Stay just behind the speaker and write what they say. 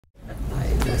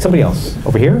Somebody else.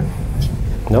 Over here?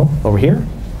 No? Over here?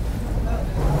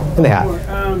 In the hat.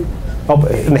 Oh,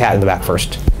 in the hat in the back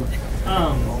first.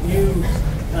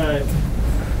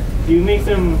 You make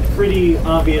some pretty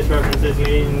obvious references. You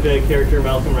named the character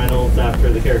Malcolm Reynolds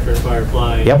after the character in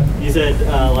Firefly. Yep. You said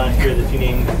last year that you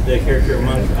named the character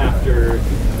Monk after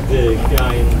the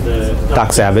guy in the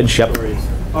Doc Savage, yep. stories.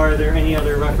 Are there any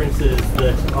other references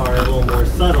that are a little more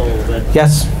subtle that...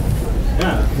 Yes.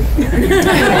 Yeah.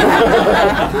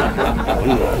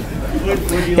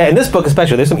 Yeah, in this book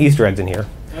especially, there's some Easter eggs in here.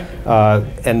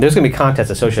 And there's going to be contests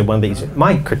associated with one of these.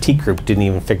 My critique group didn't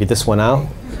even figure this one out.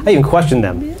 I even questioned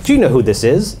them. Do you know who this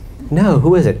is? No,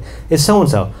 who is it? It's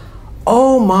so-and-so.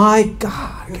 Oh my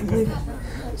God, I can't believe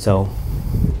it. So,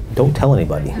 don't tell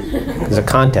anybody. There's a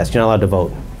contest, you're not allowed to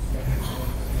vote.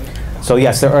 So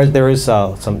yes, there is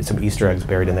some Easter eggs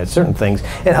buried in there, certain things.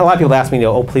 And a lot of people ask me,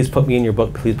 oh, please put me in your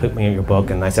book, please put me in your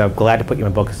book. And I said, I'm glad to put you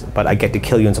in my book, but I get to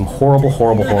kill you in some horrible,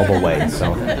 horrible, horrible ways.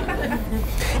 So.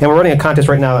 And we're running a contest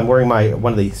right now. I'm wearing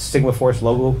one of the Sigma Force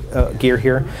logo gear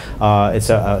here.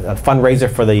 It's a fundraiser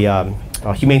for the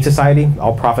Humane Society.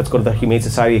 All profits go to the Humane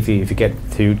Society if you get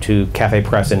to Cafe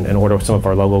Press and order some of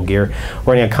our logo gear.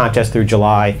 We're running a contest through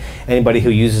July. Anybody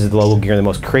who uses the logo gear in the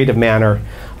most creative manner,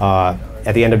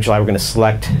 at the end of July, we're going to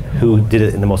select who did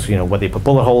it in the most, whether they put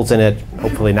bullet holes in it,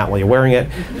 hopefully not while you're wearing it,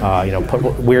 put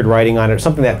weird writing on it,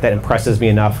 something that impresses me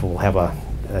enough. We'll have a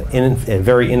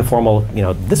very informal,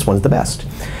 this one's the best.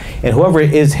 And whoever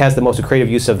has the most creative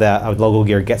use of that logo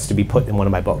gear gets to be put in one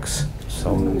of my books.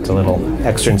 So it's a little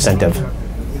extra incentive.